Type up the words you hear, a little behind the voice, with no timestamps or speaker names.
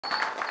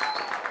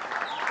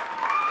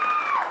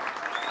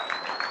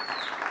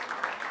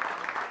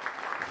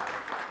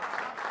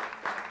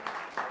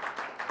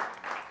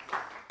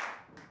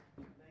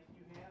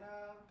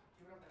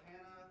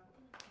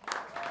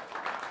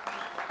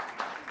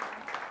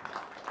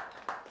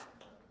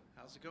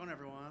going,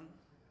 everyone?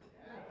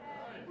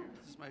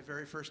 This is my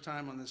very first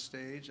time on this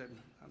stage.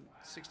 I'm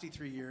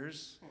 63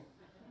 years.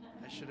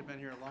 I should have been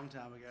here a long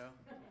time ago,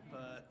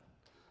 but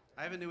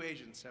I have a new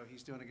agent, so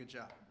he's doing a good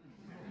job.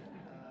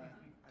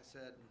 I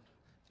said,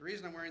 the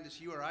reason I'm wearing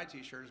this URI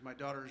t-shirt is my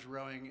daughter's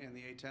rowing in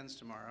the A10s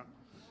tomorrow,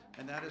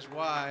 and that is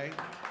why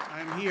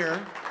I'm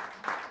here.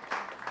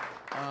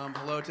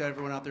 Hello to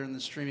everyone out there in the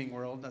streaming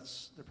world.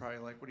 They're probably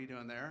like, what are you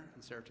doing there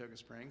in Saratoga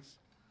Springs?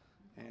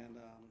 And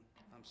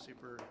I'm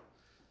super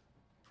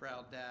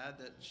proud dad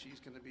that she's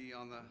going to be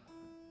on the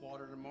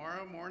water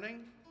tomorrow morning.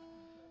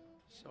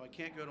 So I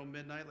can't go till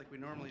midnight like we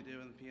normally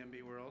do in the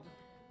PMB world.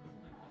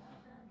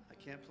 I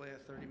can't play a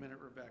 30-minute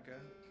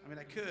Rebecca. I mean,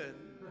 I could.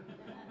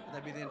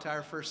 That'd be the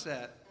entire first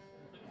set.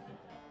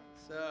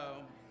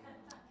 So,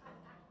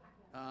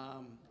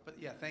 but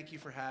yeah, thank you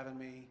for having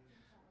me.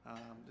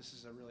 This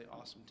is a really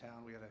awesome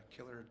town. We had a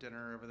killer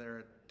dinner over there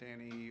at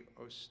Danny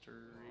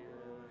Osterier's.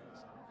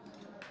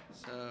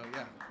 So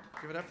yeah,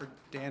 give it up for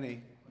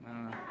Danny. I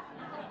don't know.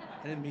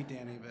 I didn't meet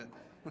Danny, but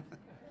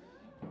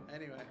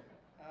anyway.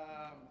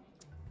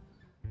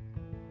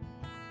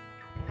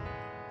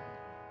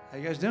 How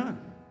you guys doing?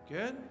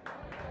 Good?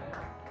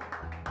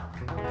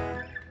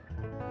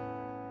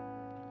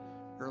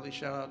 Early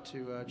shout out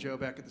to Joe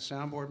back at the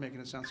soundboard,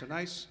 making it sound so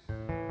nice.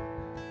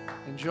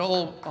 And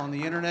Joel on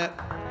the internet,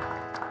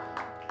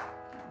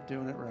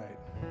 doing it right.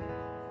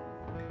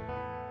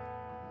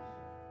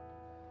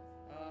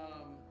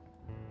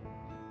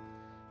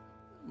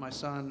 My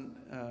son,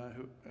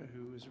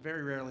 who is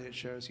very rarely at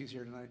shows, he's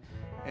here tonight,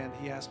 and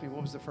he asked me,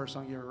 what was the first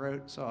song you ever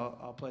wrote? So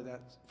I'll play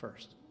that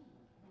first.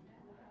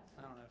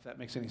 I don't know if that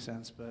makes any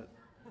sense, but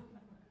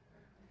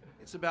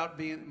it's about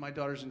being, my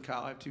daughter's in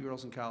college, I have two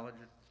girls in college.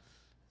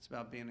 It's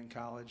about being in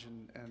college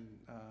and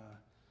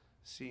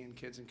seeing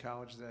kids in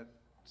college that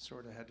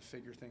sort of had to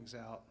figure things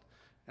out.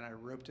 And I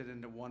roped it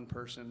into one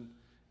person,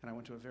 and I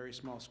went to a very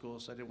small school,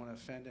 so I didn't want to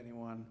offend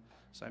anyone,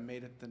 so I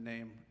made it the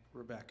name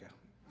Rebecca.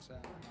 So.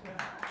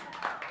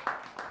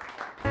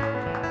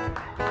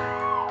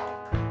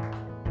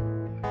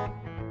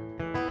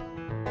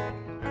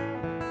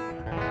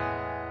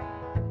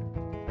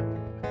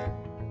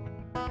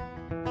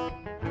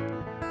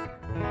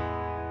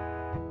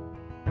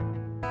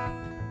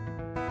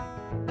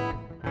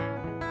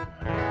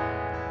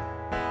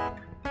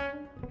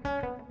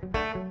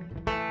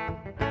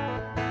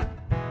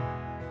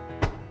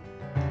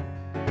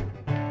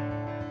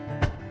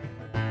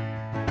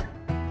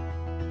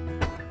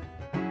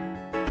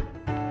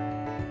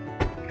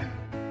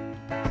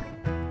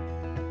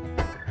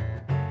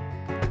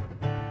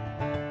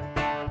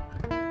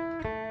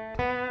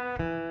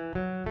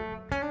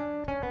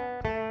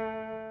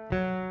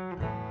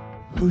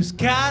 Who's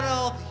got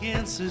all the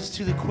answers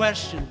to the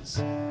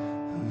questions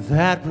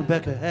that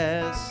Rebecca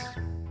has?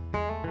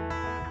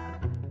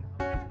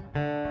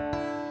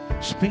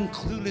 She's been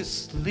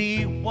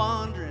cluelessly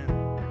wondering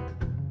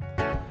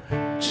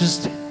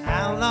just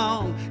how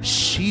long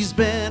she's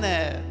been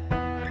at.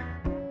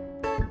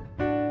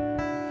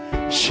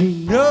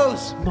 She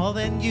knows more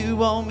than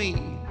you or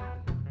me,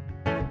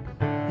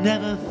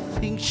 never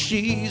thinks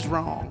she's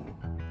wrong.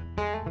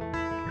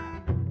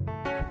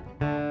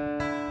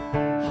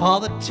 All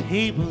the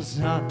tables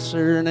are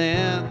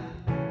turning,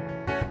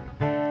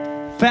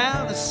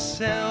 found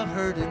herself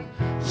hurting,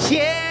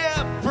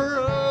 yeah, for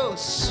oh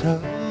so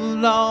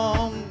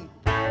long.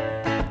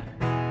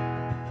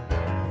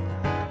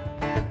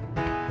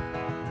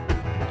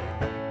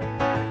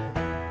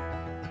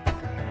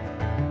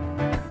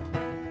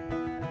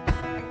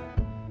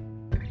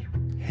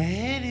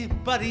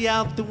 Anybody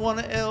out there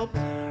wanna help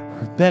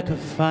Rebecca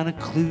find a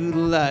clue to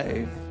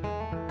life?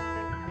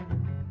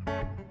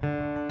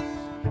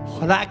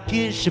 Well, I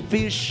guess you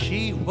feel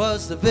she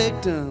was the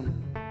victim.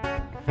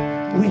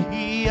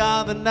 We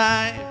are the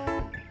knife.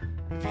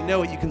 If you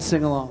know it, you can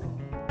sing along.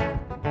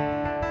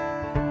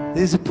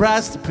 There's a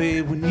price to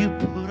pay when you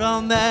put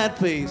on that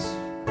face.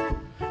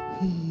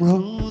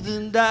 Roll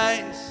the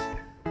dice.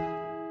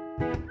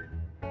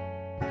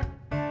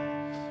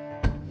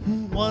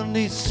 One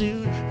day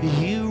soon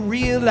you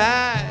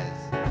realize,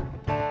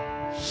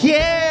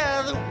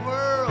 yeah, the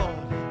world,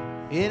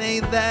 it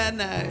ain't that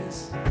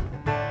nice.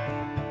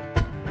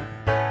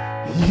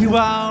 You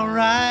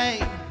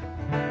alright?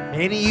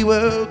 Ain't you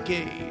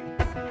okay?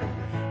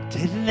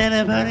 Didn't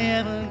anybody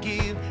ever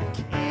give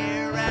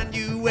care and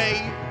you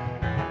wait?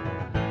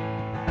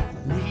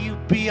 Will you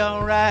be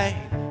alright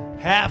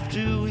after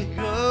we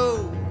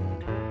go?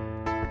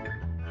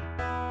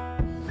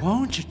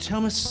 Won't you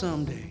tell me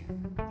someday?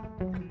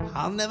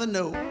 I'll never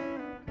know.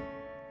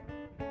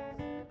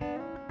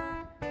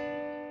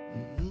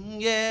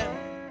 Yeah.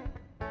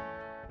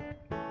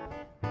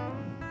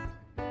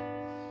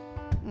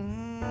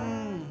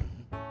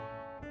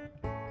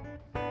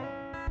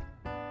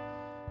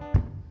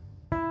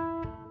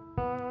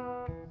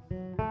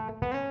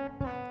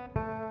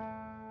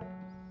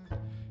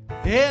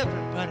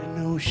 Everybody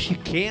knows she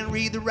can't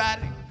read the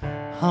writing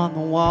on the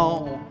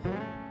wall,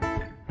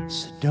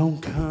 so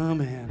don't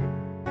come in.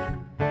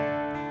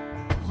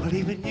 Well,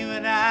 even you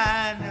and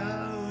I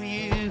know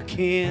you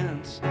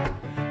can't.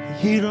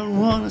 You don't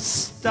want to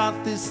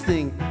start this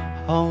thing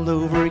all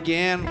over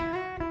again.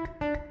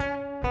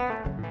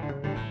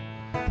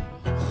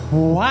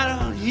 Why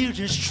don't you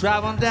just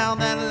drive on down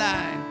that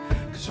line?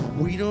 'Cause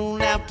we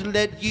don't have to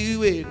let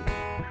you in.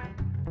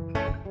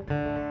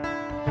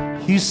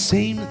 You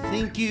seem to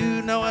think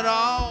you know it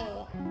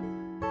all.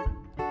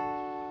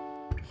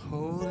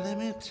 Oh, let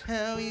me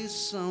tell you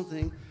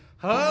something.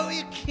 Oh,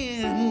 you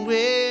can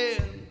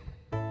win.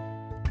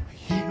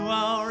 You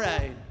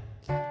alright?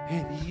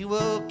 And you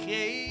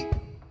okay?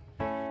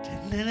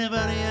 Did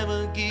anybody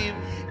ever give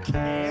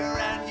care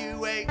around you?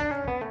 Wait,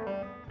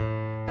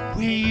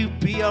 will you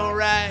be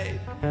alright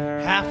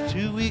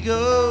after we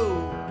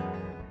go?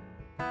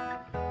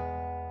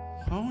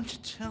 Won't you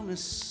tell me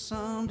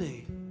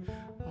someday?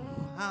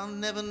 Oh, I'll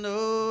never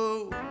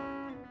know.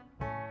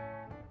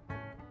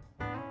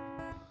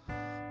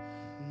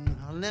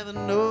 I'll never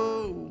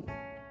know.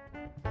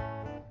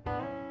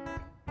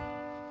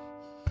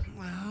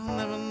 I'll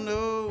never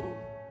know.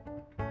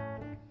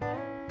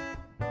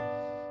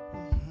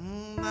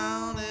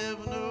 I'll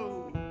never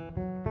know.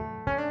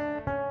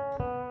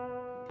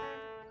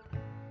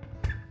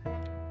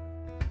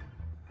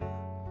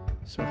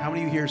 So how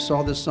many of you here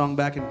saw this song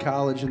back in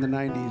college in the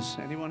 90s?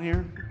 Anyone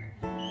here?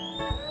 All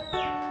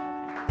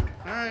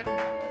right.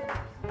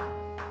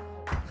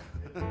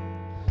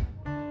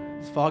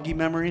 Foggy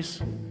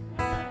memories?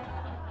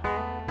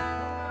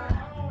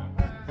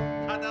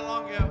 Not that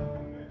long ago.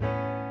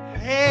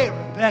 Hey,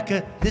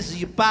 Rebecca, this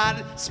is your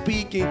body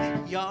speaking.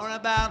 You're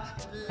about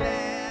to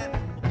land.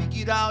 We'll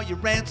get all your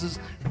answers,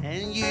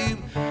 and you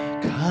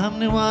come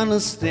to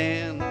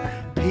understand.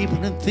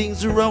 People and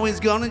things are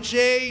always gonna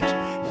change.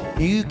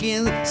 You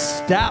can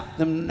stop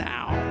them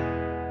now.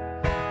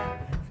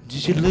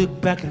 Did you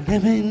look back and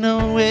let me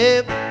know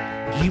if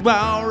you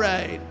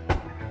alright?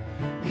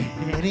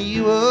 And are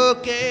you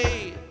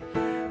okay?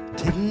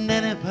 Didn't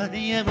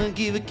anybody ever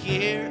give a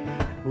care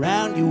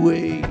around your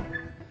way?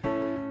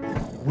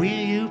 Will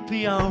you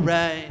be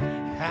alright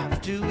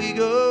after we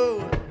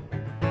go?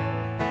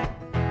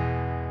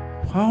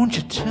 Won't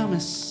you tell me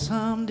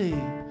someday?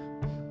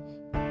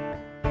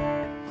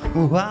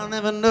 Oh, I'll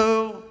never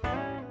know.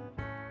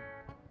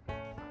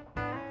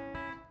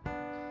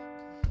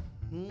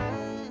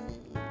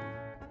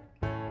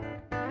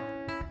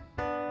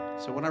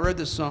 So when I wrote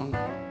this song,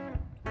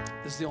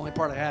 this is the only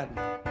part I had.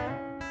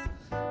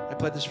 I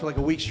played this for like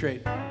a week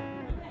straight.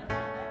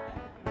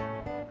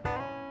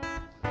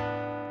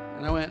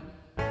 And I went,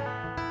 I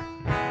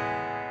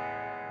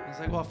was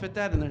like, well, I'll fit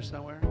that in there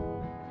somewhere.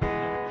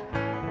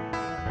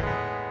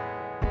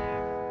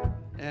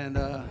 And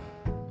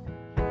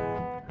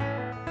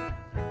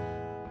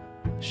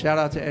shout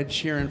out to Ed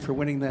Sheeran for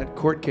winning that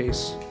court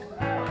case.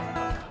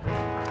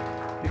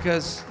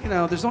 Because, you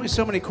know, there's only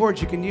so many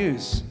chords you can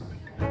use.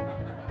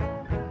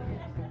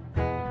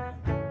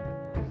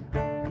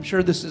 I'm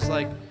sure this is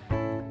like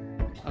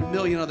a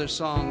million other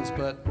songs,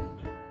 but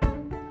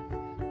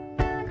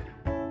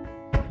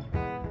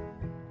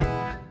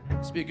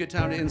this would be a good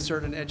time to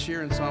insert an Ed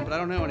Sheeran song, but I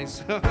don't know any.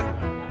 So.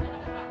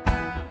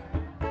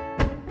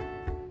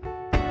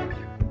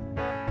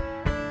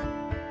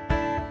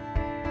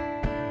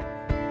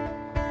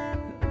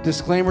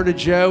 Disclaimer to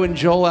Joe and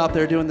Joel out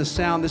there doing the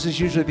sound. This is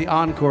usually the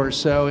encore,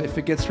 so if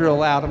it gets real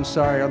loud, I'm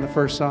sorry on the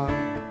first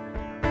song.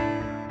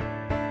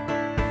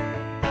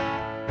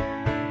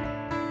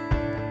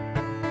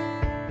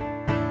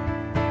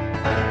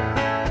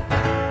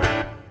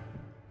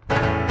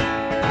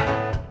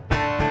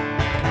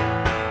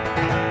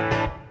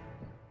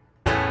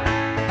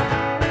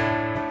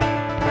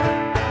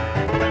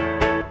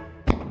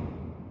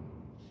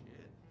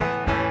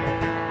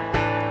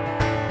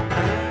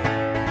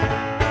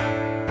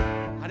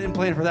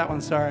 Playing for that one,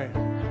 sorry.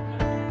 All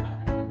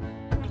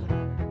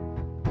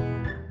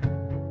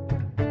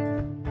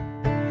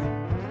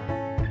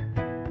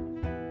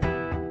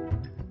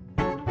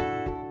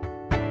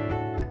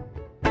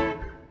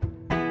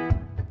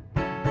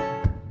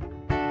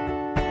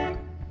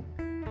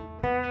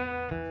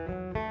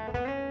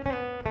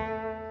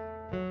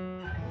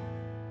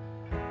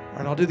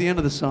right, I'll do the end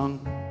of the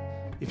song.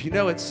 If you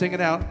know it, sing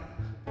it out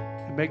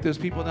and make those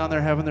people down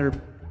there having their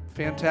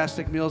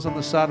fantastic meals on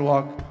the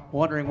sidewalk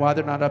wondering why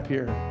they're not up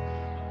here.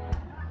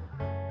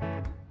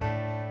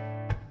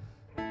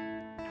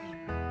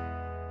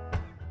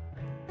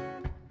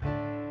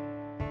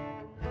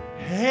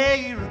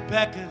 Hey,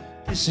 Rebecca,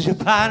 this is your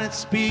pilot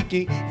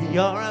speaking.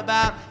 You're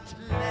about to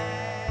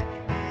land.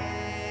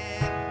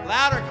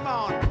 Louder, come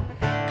on.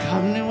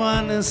 Come to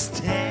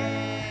understand.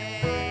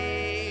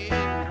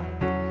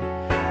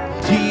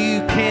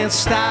 You can't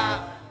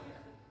stop.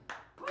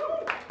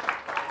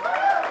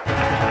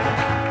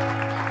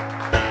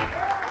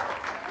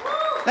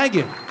 Thank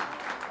you.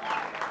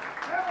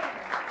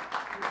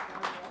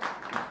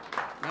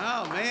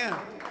 Oh, man.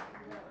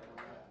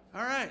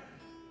 All right.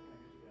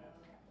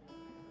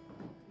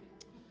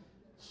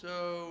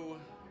 So,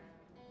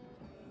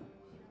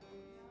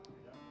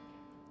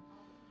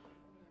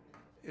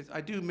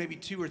 I do maybe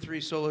 2 or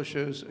 3 solo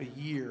shows a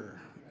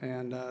year.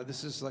 And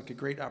this is like a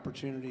great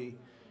opportunity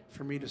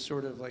for me to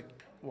sort of like,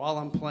 while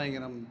I'm playing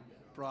it, I'm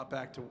brought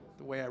back to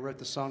the way I wrote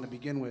the song to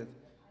begin with.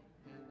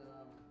 And,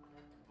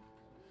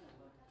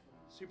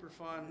 super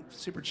fun,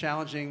 super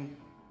challenging,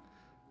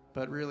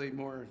 but really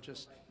more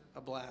just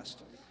a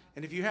blast.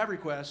 And if you have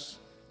requests,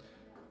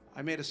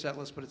 I made a set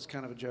list, but it's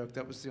kind of a joke.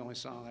 That was the only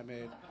song I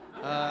made.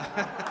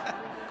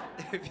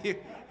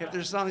 If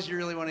there's songs you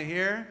really want to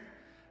hear,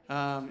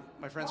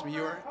 my friends from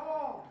URI,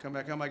 Come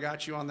Back Home, I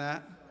got you on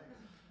that.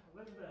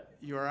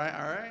 URI,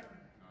 all right.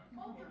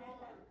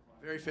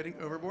 Very fitting.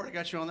 Overboard, I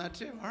got you on that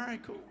too. All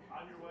right, cool.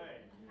 On your way.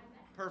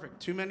 Perfect.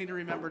 Too many to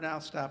remember now.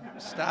 Stop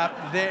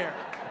there.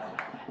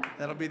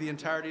 That'll be the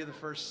entirety of the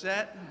first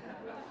set.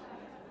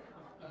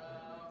 Let's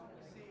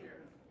see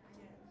here.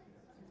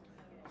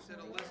 You said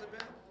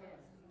Elizabeth?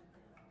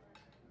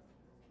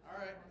 All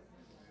right.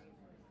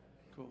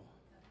 Cool.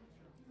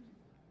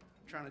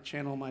 I'm trying to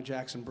channel my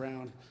Jackson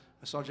Browne.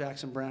 I saw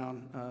Jackson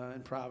Browne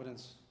in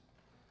Providence,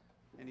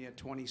 and he had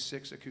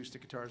 26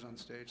 acoustic guitars on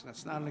stage. And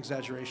that's not an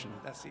exaggeration.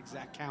 That's the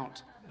exact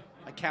count.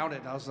 I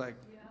counted. I was like,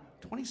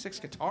 26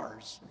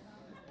 guitars?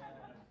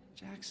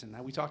 Jackson.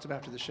 Now, we talked about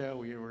after the show.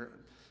 We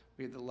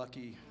had the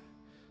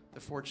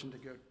fortune to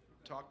go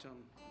talk to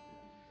him.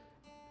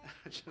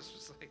 I just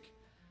was like,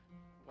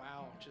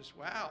 wow, just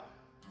wow.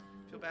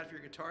 Feel bad for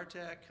your guitar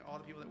tech, all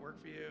the people that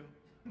work for you.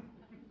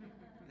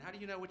 And how do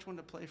you know which one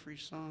to play for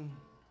each song?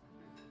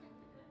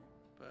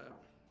 But,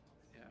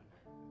 yeah.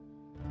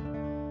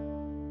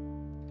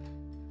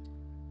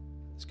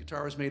 This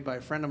guitar was made by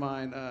a friend of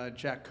mine,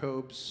 Jack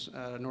Cobes,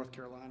 North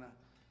Carolina.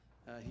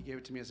 He gave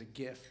it to me as a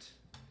gift.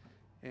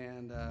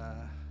 And,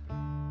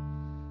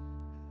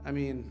 I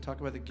mean, talk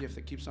about the gift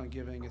that keeps on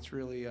giving. It's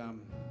really,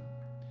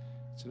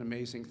 it's an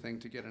amazing thing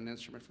to get an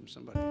instrument from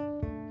somebody.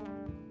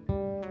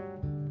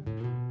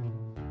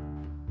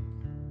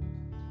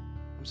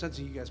 I'm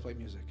sensing you guys play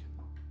music.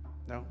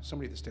 No?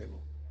 Somebody at this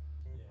table?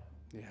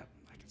 Yeah,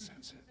 I can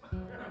sense it.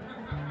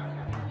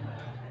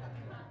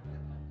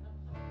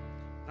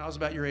 When I was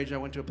about your age, I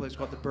went to a place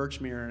called the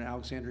Birchmere in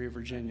Alexandria,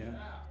 Virginia.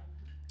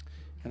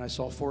 And I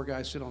saw 4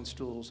 guys sit on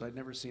stools. I'd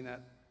never seen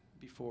that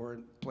before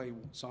and play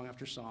song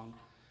after song.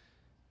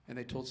 And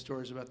they told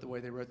stories about the way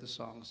they wrote the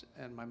songs,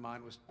 and my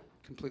mind was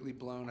completely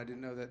blown. I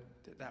didn't know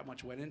that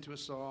much went into a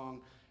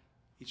song.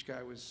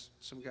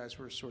 Some guys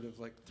were sort of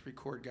like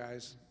 3-chord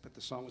guys, but the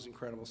song was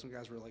incredible. Some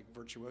guys were like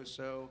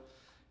virtuoso,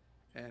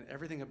 and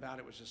everything about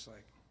it was just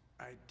like,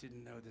 I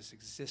didn't know this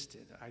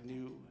existed. I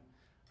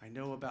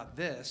know about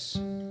this,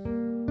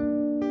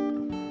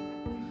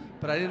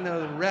 but I didn't know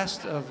the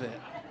rest of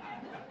it.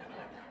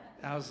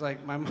 I was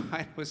like, my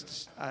mind was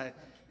just,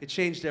 it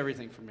changed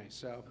everything for me.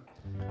 So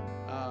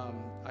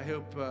I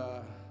hope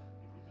I'm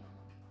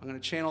going to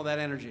channel that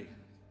energy,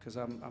 because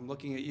I'm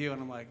looking at you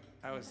and I'm like,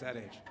 I was that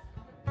age.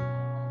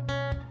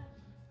 That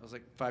was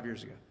like 5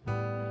 years ago.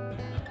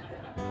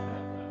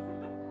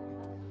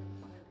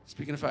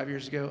 Speaking of 5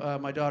 years ago,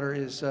 my daughter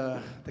is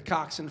the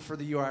coxswain for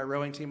the URI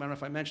rowing team. I don't know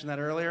if I mentioned that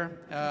earlier.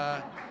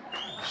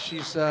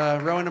 She's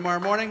rowing tomorrow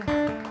morning.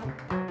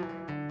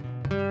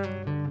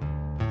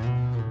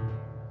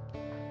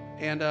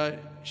 And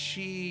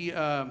she,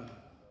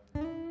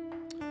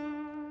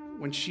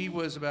 when she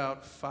was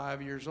about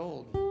 5 years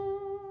old,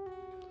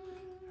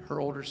 her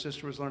older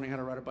sister was learning how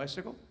to ride a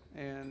bicycle,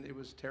 and it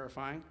was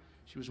terrifying.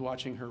 She was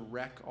watching her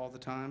wreck all the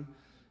time,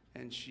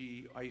 and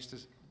I used to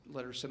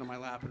let her sit on my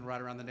lap and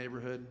ride around the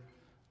neighborhood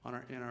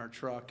in our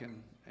truck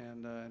and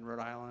in Rhode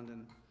Island,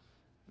 and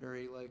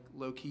very like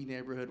low-key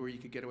neighborhood where you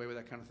could get away with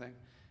that kind of thing.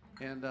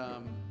 And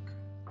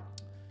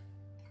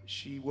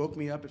she woke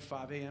me up at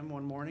 5 a.m.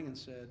 one morning and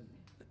said,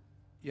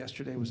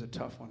 yesterday was a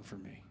tough one for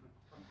me.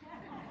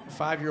 A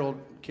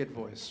 5-year-old kid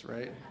voice,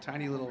 right?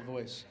 Tiny little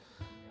voice.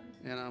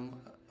 And I'm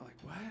like,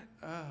 what?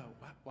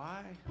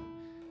 Why?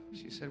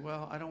 She said,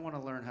 well, I don't want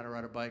to learn how to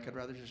ride a bike. I'd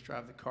rather just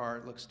drive the car.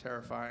 It looks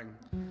terrifying.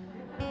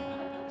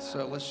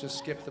 So let's just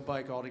skip the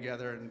bike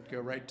altogether and go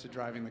right to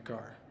driving the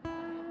car.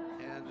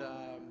 And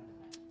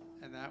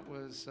that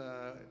was,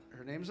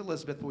 her name's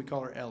Elizabeth, but we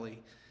call her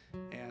Ellie.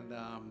 And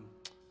I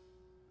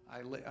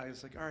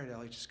was like, all right,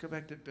 Ellie, just go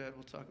back to bed.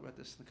 We'll talk about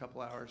this in a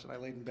couple hours. And I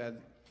laid in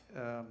bed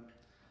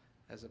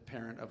as a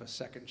parent of a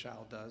second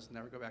child does,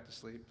 never go back to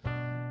sleep.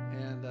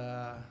 And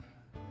I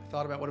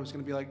thought about what it was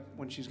going to be like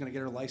when she was going to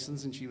get her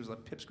license, and she was a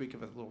pipsqueak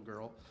of a little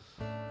girl.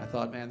 I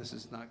thought, man, this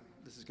is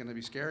going to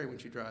be scary when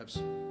she drives.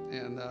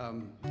 And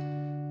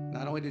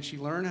not only did she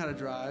learn how to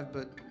drive,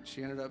 but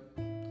she ended up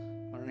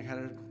learning how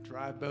to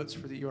drive boats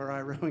for the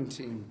URI rowing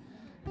team.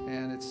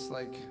 And it's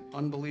like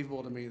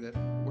unbelievable to me that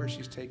where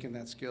she's taken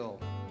that skill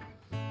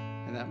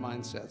and that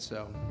mindset.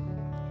 So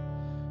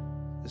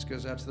this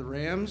goes out to the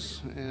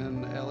Rams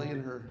and Ellie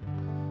and her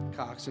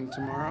coxing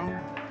tomorrow.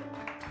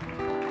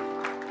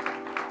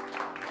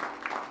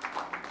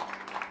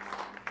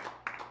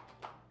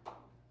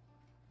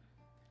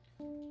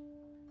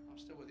 I'm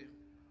still with you.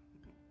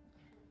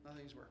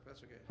 Nothing's worked.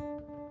 That's okay.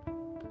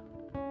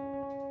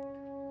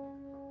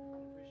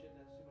 Appreciate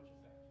that so much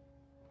effect.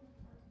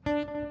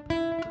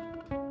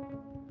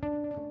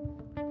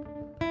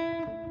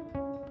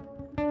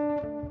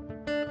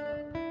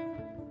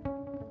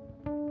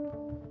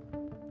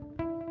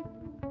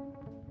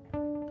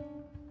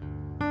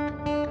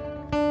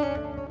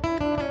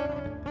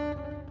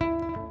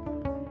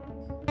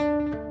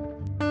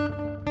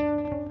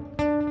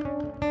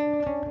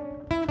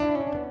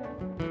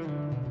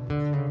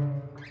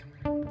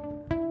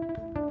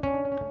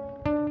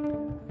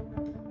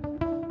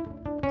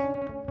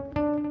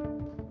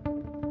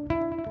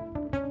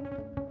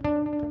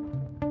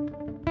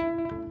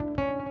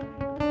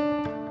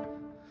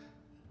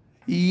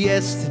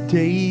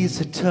 Yesterday's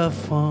a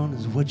tough one,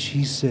 is what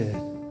she said.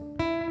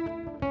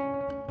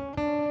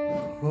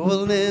 Oh,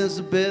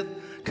 Elizabeth,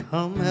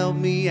 come help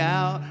me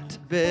out to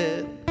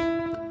bed.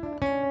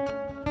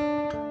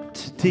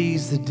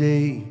 Today's the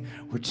day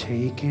we're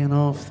taking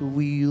off the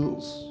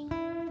wheels.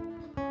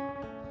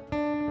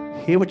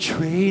 Here we're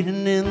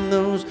trading in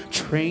those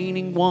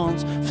training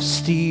ones for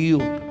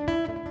steel.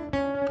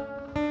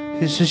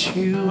 It's just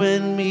you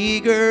and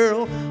me,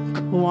 girl.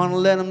 Go on,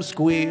 let them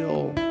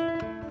squeal.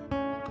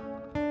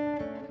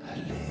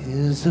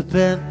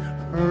 Elizabeth,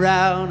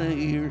 around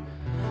here.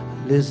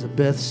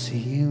 Elizabeth, see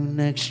you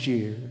next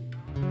year.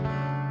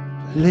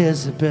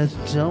 Elizabeth,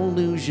 don't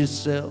lose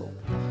yourself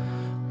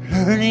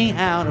learning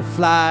how to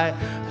fly.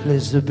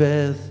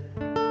 Elizabeth.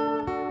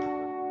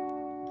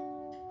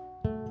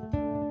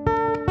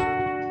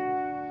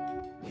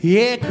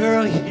 Yeah,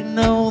 girl, you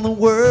know the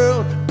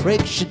world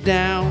breaks you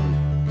down.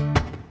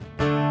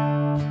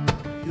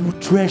 It'll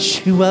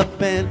dress you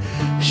up and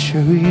show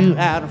you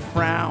how to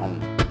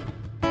frown.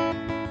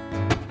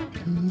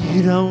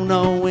 You don't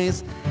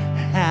always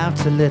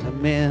have to let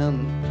them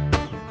in.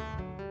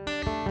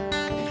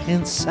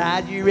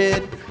 Inside your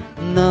head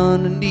and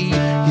underneath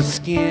your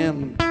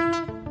skin.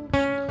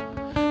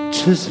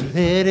 Just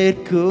let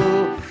it go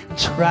and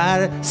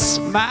try to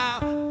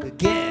smile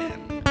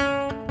again.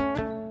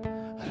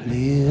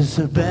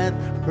 Elizabeth,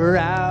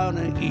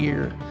 around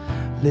here.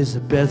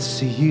 Elizabeth,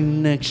 see you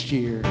next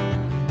year.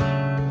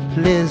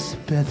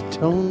 Elizabeth,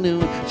 don't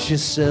lose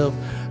yourself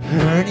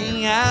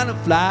learning how to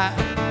fly.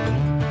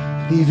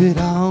 Leave it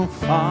all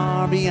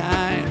far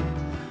behind.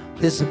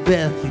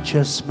 Elizabeth, you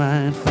just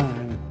might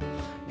find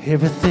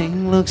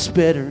everything looks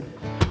better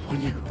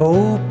when you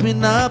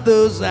open up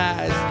those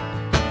eyes.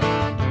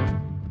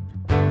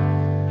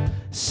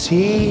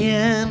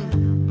 Seeing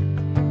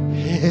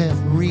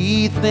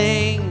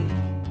everything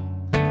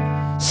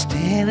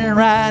standing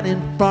right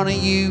in front of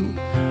you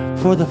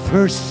for the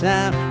first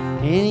time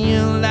in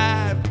your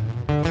life.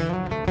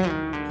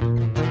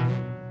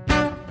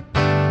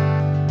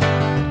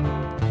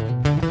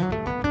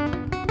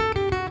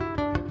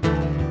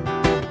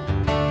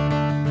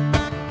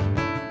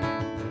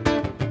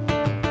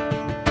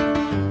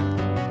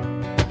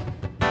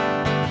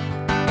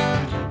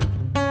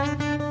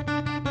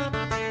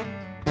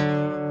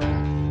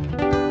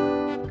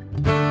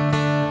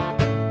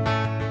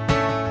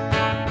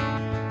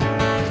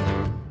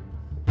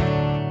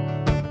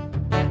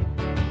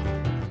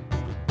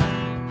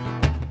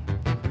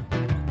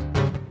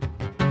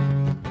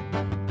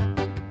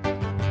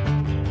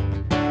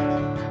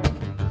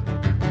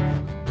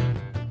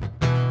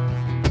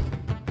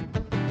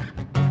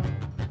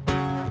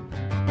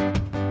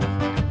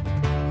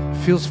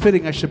 Feels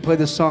fitting I should play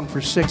this song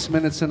for 6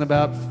 minutes and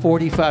about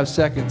 45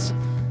 seconds,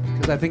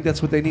 because I think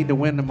that's what they need to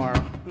win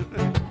tomorrow.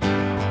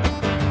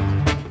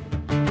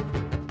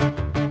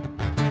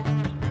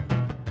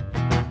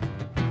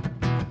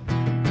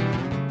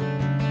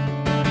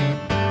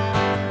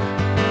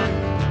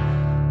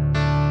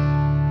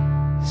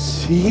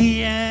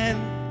 Seeing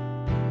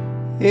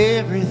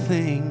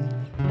everything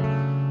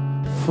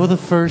for the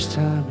first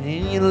time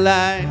in your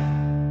life.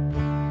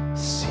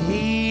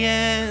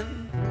 Seeing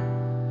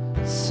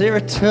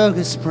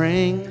Saratoga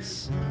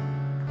Springs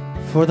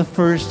for the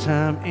first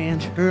time in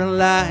her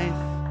life.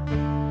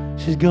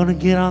 She's gonna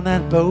get on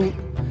that boat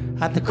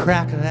at the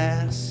crack of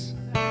ass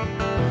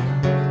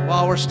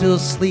while we're still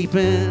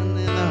sleeping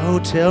in the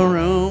hotel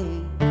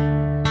room.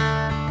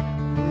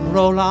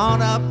 Roll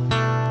on up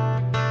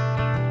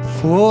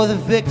for the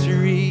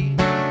victory.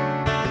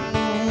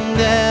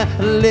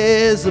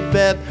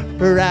 Elizabeth,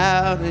 we're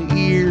out of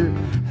here.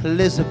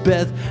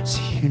 Elizabeth,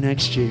 see you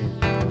next year.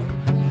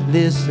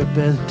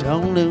 Elizabeth,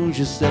 don't lose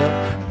yourself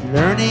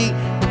learning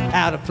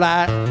how to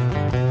fly.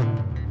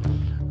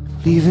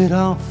 Leave it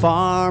all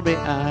far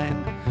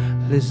behind.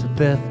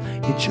 Elizabeth,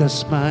 you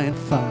just might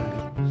find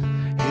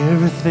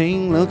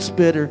everything looks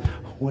better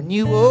when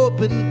you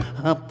open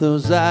up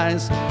those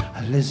eyes.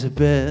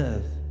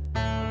 Elizabeth,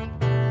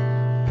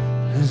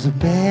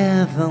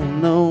 Elizabeth, oh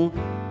no,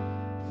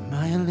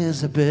 my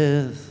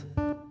Elizabeth.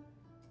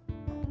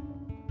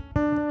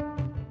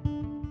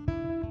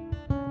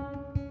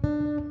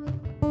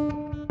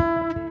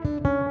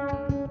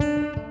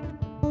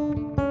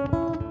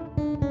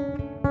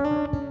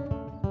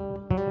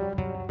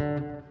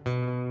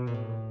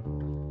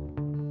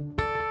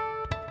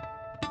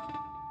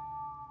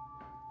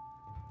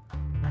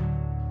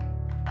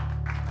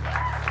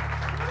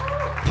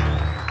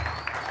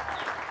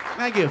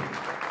 Thank you.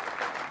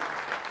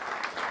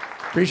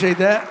 Appreciate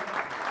that.